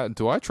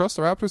 do I trust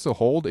the Raptors to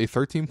hold a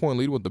 13-point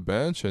lead with the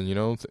bench and,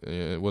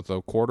 with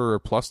a quarter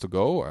plus to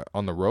go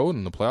on the road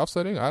in the playoff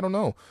setting? I don't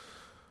know.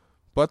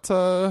 But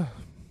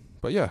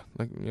yeah,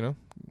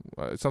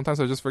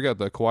 sometimes I just forget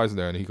that Kawhi's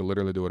there and he can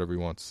literally do whatever he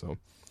wants. So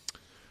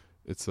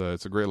it's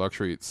a great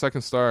luxury.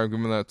 Second star, I'm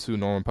giving that to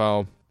Norman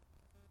Powell.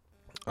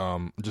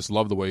 Just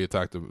love the way he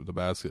attacked the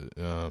basket.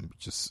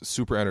 Just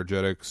super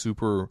energetic,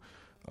 super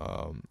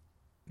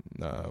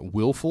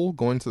willful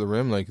going to the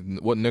rim, like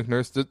what Nick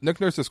Nurse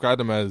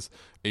described him as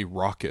a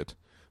rocket,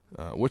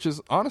 which is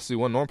honestly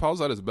when Norm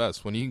Powell's at his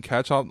best, when he can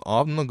catch on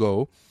the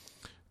go,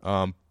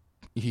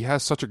 he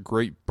has such a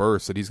great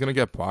burst that he's going to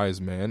get by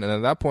his man. And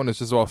at that point, it's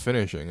just about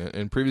finishing.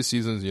 In previous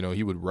seasons,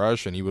 he would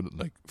rush and he would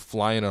like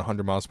fly in at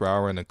 100 miles per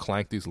hour and then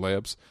clank these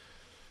layups.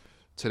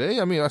 Today,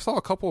 I saw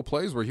a couple of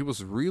plays where he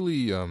was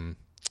really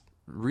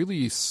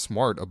really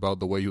smart about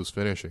the way he was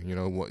finishing.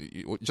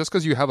 Just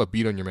because you have a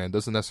beat on your man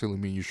doesn't necessarily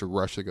mean you should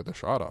rush to get the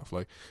shot off.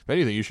 Like, if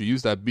anything, you should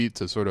use that beat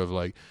to sort of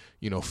like,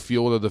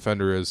 feel what the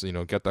defender is,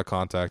 get that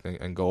contact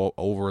and go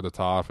over the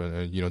top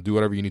and do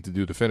whatever you need to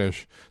do to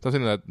finish.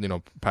 Something that,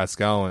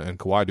 Pascal and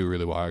Kawhi do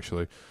really well,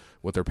 actually,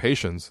 with their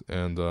patience.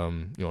 And,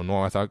 Norm,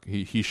 I thought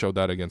he showed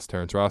that against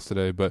Terrence Ross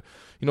today. But,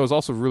 it was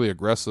also really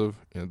aggressive.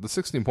 The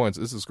 16 points,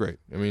 this is great.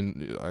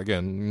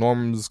 Again,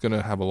 Norm's going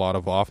to have a lot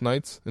of off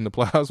nights in the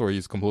playoffs where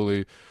he's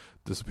completely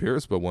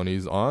disappears. But when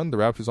he's on, the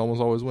Raptors almost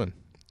always win.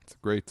 It's a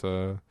great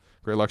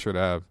luxury to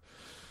have.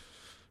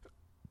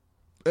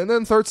 And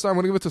then third star, I'm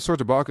going to give it to Serge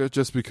Ibaka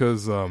just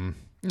because, I'm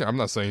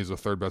not saying he's the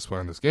third best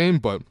player in this game,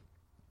 but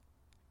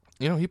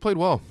he played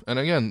well. And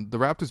again, the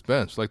Raptors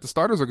bench, like the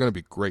starters are going to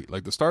be great.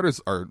 Like the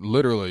starters are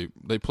literally,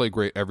 they play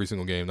great every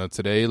single game. Now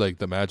today, like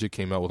the Magic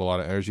came out with a lot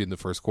of energy in the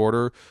first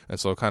quarter. And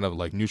so it kind of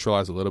like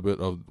neutralized a little bit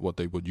of what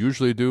they would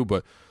usually do.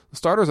 But the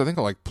starters, I think,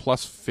 are like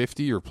plus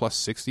 50 or plus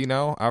 60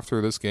 now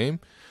after this game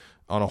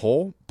on a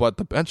whole. But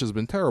the bench has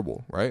been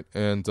terrible, right?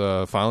 And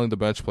finally the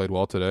bench played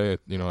well today.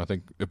 I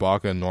think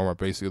Ibaka and Norm are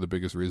basically the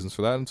biggest reasons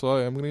for that. And so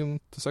I'm going to give them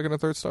the second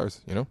and third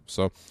stars,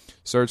 So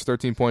Serge,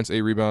 13 points, 8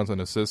 rebounds,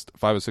 and assists,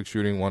 5 of 6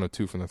 shooting, 1 of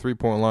 2 from the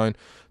 3-point line,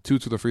 2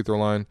 to the free throw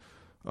line.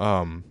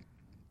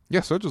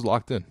 Serge is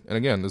locked in. And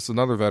again, this is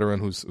another veteran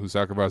who's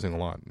sacrificing a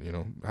lot.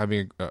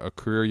 Having a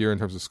career year in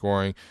terms of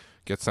scoring,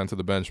 gets sent to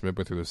the bench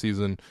midway through the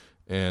season,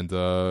 and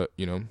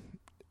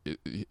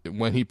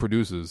when he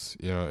produces,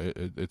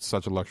 it's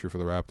such a luxury for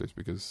the Raptors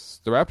because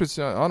the Raptors,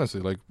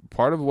 honestly, like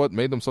part of what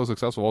made them so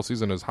successful all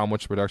season is how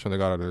much production they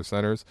got out of their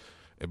centers,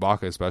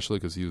 Ibaka especially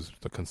because he was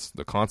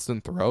the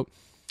constant throughout.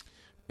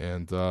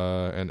 And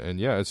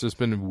yeah, it's just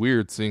been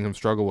weird seeing him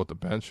struggle with the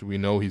bench. We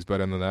know he's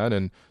better than that,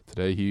 and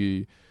today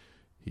he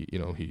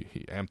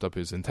amped up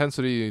his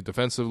intensity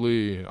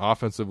defensively,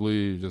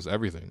 offensively, just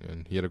everything,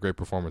 and he had a great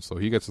performance. So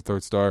he gets the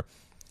third star.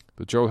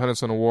 The Joe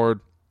Henderson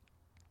Award,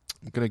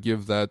 I'm gonna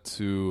give that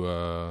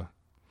to.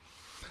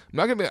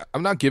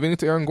 I'm not giving it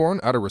to Aaron Gordon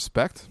out of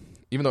respect,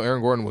 even though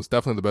Aaron Gordon was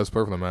definitely the best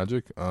player for the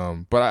Magic.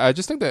 But I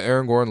just think that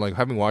Aaron Gordon, like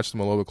having watched him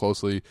a little bit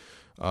closely,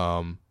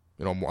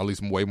 at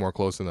least way more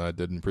closely than I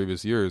did in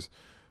previous years.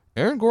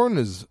 Aaron Gordon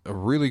is a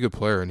really good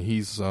player, and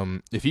he's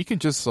if he can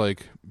just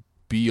like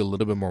be a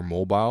little bit more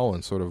mobile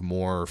and sort of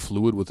more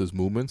fluid with his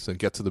movements and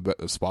get to the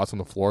spots on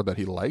the floor that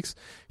he likes,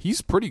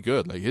 he's pretty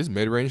good. Like his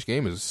mid-range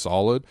game is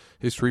solid.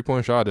 His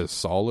 3-point shot is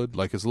solid.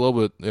 Like it's a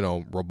little bit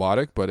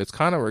robotic, but it's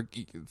a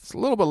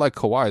little bit like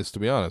Kawhi's, to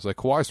be honest. Like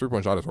Kawhi's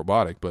 3-point shot is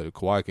robotic, but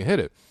Kawhi can hit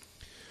it.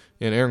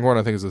 And Aaron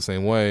Gordon, I think, is the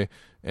same way.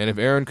 And if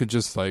Aaron could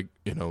just like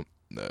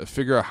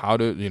figure out how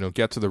to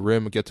get to the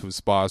rim, get to his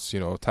spots,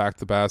 attack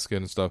the basket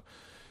and stuff,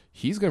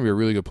 he's going to be a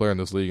really good player in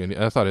this league. And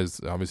I thought his,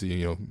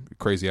 obviously,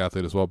 crazy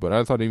athlete as well, but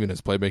I thought even his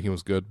playmaking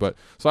was good. But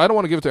so I don't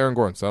want to give it to Aaron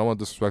Gordon, so I don't want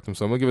to disrespect him.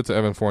 So I'm going to give it to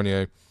Evan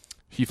Fournier.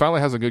 He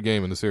finally has a good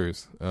game in the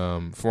series.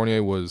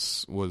 Fournier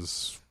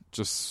was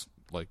just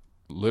like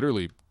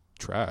literally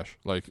trash.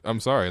 Like, I'm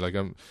sorry, like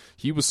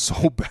he was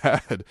so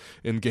bad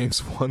in games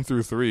 1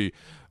 through 3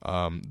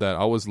 that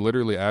I was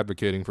literally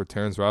advocating for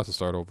Terrence Ross to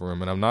start over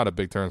him. And I'm not a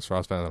big Terrence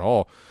Ross fan at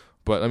all.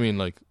 But I mean,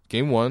 like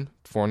game 1,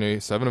 Fournier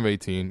 7 of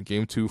 18.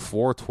 Game 2,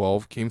 4 of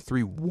 12. Game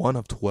 3, 1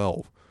 of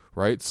 12.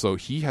 Right, so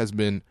he has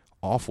been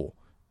awful,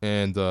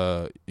 and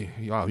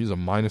he's a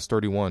minus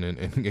 31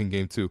 in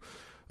game 2.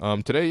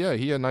 Today, yeah,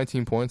 he had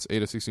 19 points,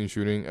 8 of 16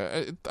 shooting.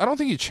 I don't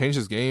think he changed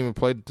his game and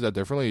played that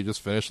differently. He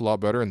just finished a lot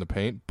better in the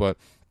paint. But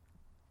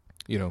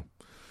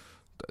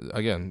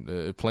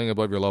again, playing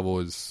above your level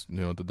is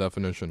the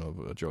definition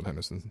of Joe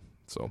Henderson.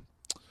 So,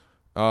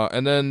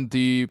 and then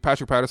the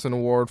Patrick Patterson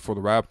Award for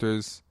the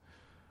Raptors.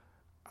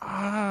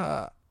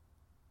 I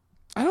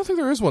don't think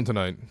there is one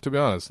tonight, to be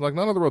honest. Like,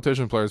 none of the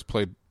rotation players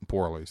played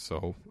poorly.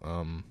 So,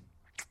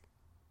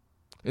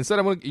 instead,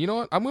 I'm going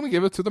to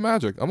give it to the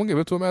Magic. I'm going to give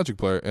it to a Magic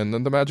player. And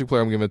then the Magic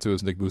player I'm giving it to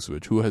is Nick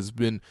Vucevic, who has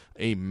been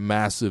a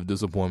massive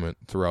disappointment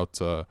throughout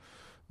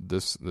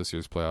this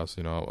year's playoffs.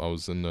 I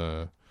was in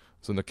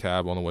the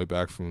cab on the way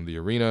back from the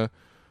arena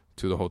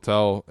to the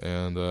hotel,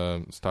 and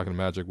was talking to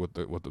Magic with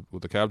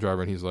the cab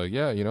driver, and he's like,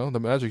 yeah, the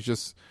Magic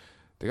just,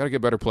 they got to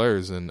get better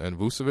players, and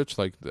Vucevic,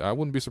 like, I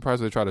wouldn't be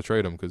surprised if they try to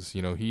trade him, because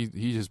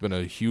he has been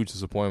a huge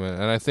disappointment.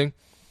 And I think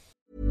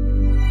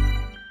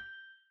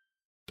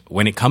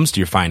when it comes to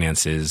your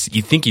finances,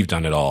 you think you've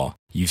done it all.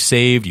 You've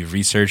saved, you've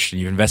researched,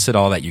 and you've invested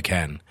all that you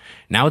can.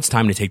 Now it's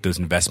time to take those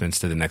investments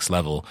to the next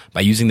level by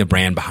using the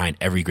brand behind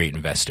every great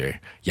investor,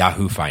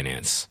 Yahoo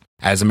Finance.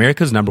 As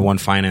America's #1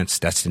 finance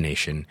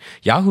destination,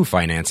 Yahoo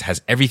Finance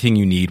has everything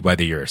you need,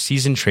 whether you're a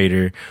seasoned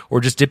trader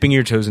or just dipping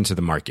your toes into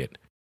the market.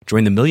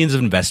 Join the millions of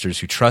investors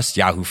who trust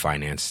Yahoo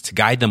Finance to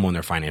guide them on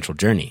their financial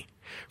journey.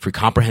 For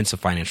comprehensive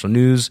financial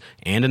news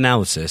and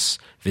analysis,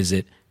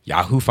 visit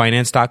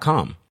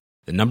yahoofinance.com,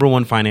 the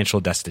 #1 financial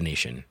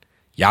destination,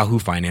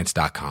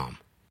 yahoofinance.com.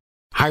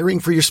 Hiring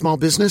for your small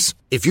business?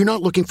 If you're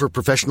not looking for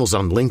professionals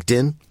on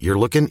LinkedIn, you're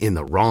looking in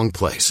the wrong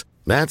place.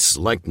 That's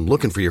like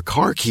looking for your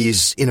car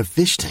keys in a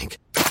fish tank.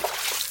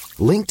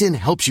 LinkedIn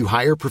helps you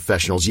hire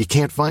professionals you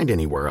can't find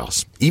anywhere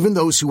else, even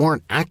those who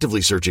aren't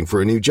actively searching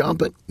for a new job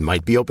but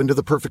might be open to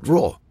the perfect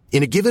role.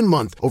 In a given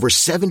month, over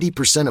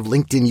 70% of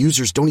LinkedIn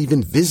users don't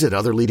even visit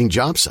other leading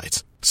job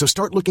sites. So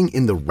start looking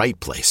in the right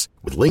place.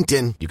 With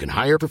LinkedIn, you can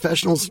hire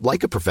professionals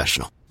like a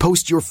professional.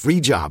 Post your free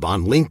job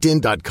on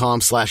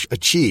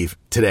linkedin.com/achieve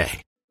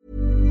today.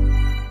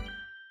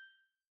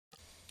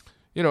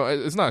 You know,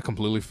 it's not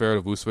completely fair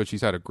to Vucevic.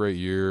 He's had a great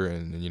year,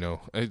 and you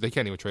know, they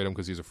can't even trade him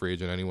because he's a free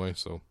agent anyway,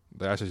 so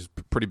that's actually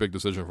a pretty big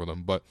decision for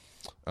them. But,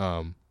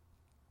 I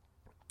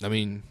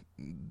mean,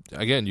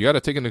 again, you got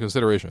to take into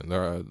consideration,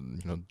 there are,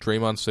 you know,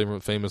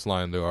 Draymond's famous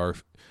line, there are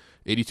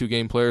 82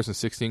 game players and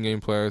 16 game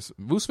players.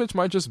 Vucevic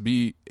might just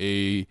be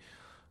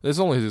this is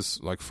only his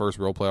like first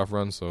real playoff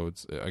run, so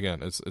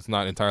it's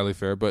not entirely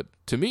fair. But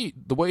to me,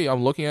 the way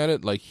I'm looking at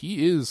it, like,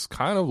 he is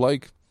kind of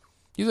like,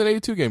 he's an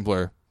 82 game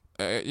player.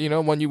 You know,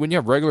 when you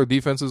have regular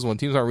defenses, when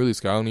teams aren't really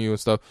scouting you and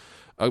stuff,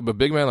 a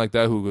big man like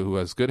that who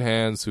has good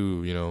hands,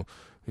 who, you know,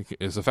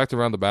 is effective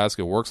around the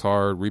basket, works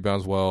hard,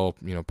 rebounds well,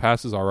 you know,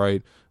 passes all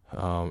right,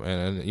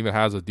 and even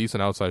has a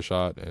decent outside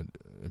shot, and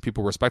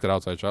people respect that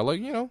outside shot. Like,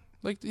 you know,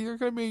 like, you're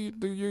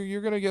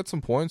gonna get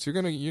some points, you're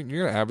gonna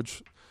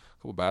average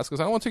a couple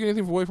baskets. I don't want to take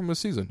anything away from his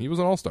season. He was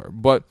an all-star,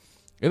 but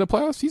in the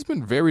playoffs, he's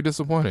been very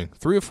disappointing.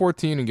 3 of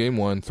 14 in game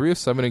 1, 3 of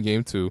 7 in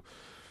game 2.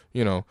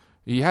 You know,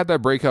 he had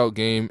that breakout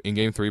game in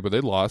game 3, but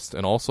they lost.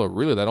 And also,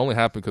 really, that only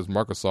happened because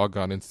Marc Gasol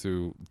got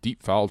into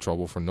deep foul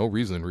trouble for no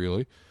reason,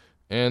 really.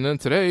 And then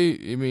today,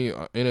 I mean,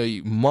 in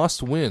a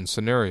must-win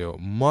scenario,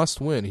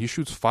 he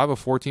shoots 5 of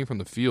 14 from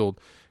the field,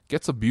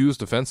 gets abused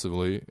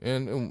defensively,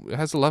 and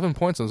has 11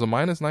 points and is a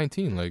minus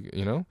 19. Like,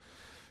 you know,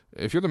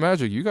 if you're the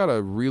Magic, you got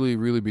to really,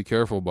 really be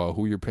careful about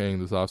who you're paying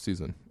this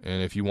offseason.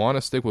 And if you want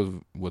to stick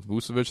with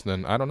Vucevic,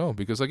 then I don't know.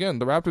 Because, again,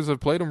 the Raptors have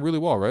played him really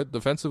well, right?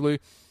 Defensively,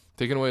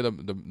 taking away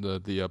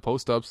the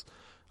post-ups,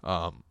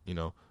 you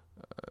know,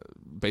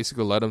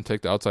 basically let him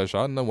take the outside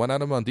shot and then went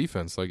at him on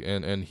defense. Like,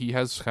 and he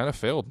has kind of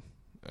failed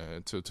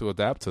to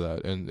adapt to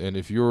that. And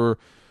if you're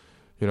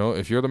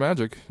the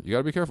Magic, you got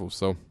to be careful.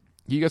 So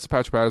he gets the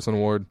Patrick Patterson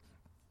Award.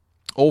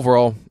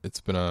 Overall,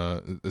 it's been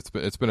a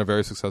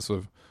very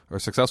successful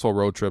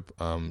road trip.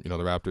 You know,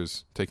 the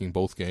Raptors taking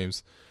both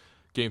games.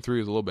 Game 3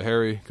 was a little bit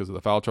hairy because of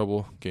the foul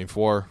trouble. Game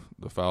 4,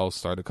 the fouls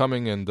started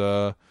coming, and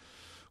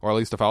or at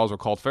least the fouls were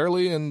called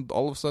fairly, and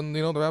all of a sudden,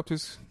 you know, the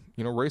Raptors,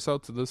 you know, race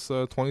out to this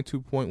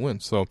 22-point win.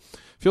 So,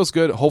 feels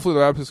good. Hopefully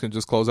the Raptors can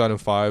just close out in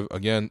 5.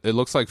 Again, it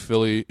looks like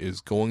Philly is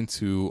going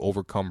to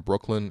overcome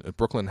Brooklyn.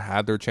 Brooklyn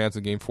had their chance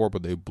in Game 4,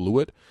 but they blew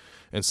it.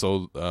 And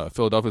so,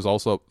 Philadelphia's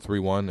also up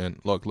 3-1.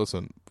 And look,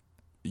 listen,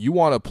 you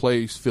want to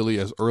play Philly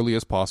as early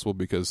as possible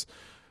because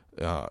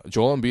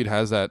Joel Embiid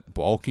has that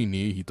bulky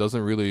knee. He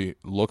doesn't really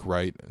look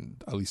right,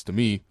 at least to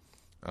me.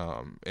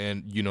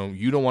 And, you know,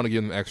 you don't want to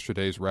give him extra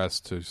days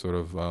rest to sort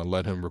of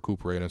let him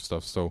recuperate and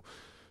stuff. So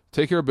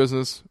take care of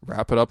business,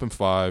 wrap it up in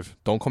 5.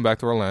 Don't come back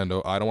to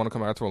Orlando. I don't want to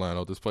come back to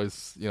Orlando. This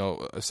place, you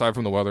know, aside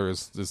from the weather,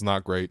 is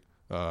not great.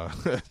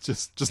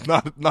 Just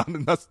not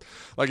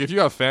like, if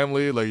you have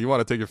family, like, you want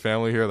to take your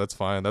family here, that's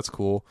fine. That's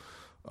cool.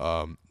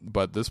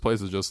 But this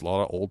place is just a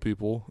lot of old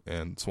people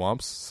and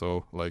swamps.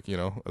 So, like, you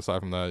know,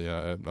 aside from that,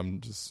 yeah,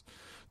 I'm just,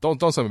 don't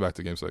send me back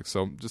to Game 6.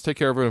 So just take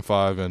care of it in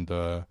 5.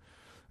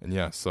 And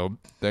yeah, so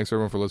thanks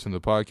everyone for listening to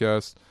the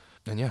podcast.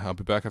 And yeah, I'll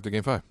be back after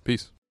Game 5.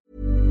 Peace.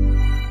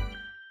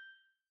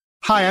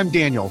 Hi, I'm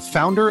Daniel,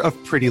 founder of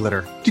Pretty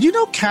Litter. Did you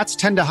know cats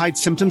tend to hide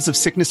symptoms of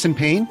sickness and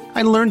pain?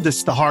 I learned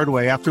this the hard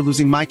way after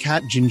losing my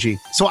cat, Gingy.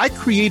 So I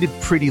created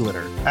Pretty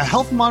Litter, a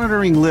health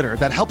monitoring litter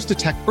that helps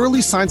detect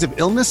early signs of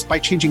illness by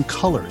changing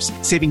colors,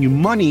 saving you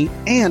money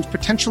and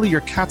potentially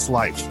your cat's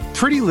life.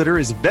 Pretty Litter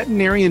is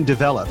veterinarian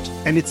developed,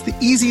 and it's the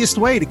easiest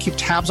way to keep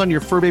tabs on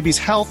your fur baby's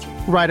health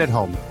right at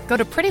home. Go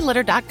to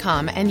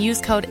prettylitter.com and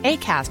use code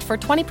ACAST for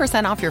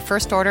 20% off your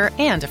first order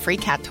and a free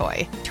cat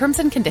toy. Terms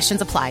and conditions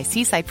apply.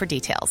 See site for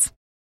details.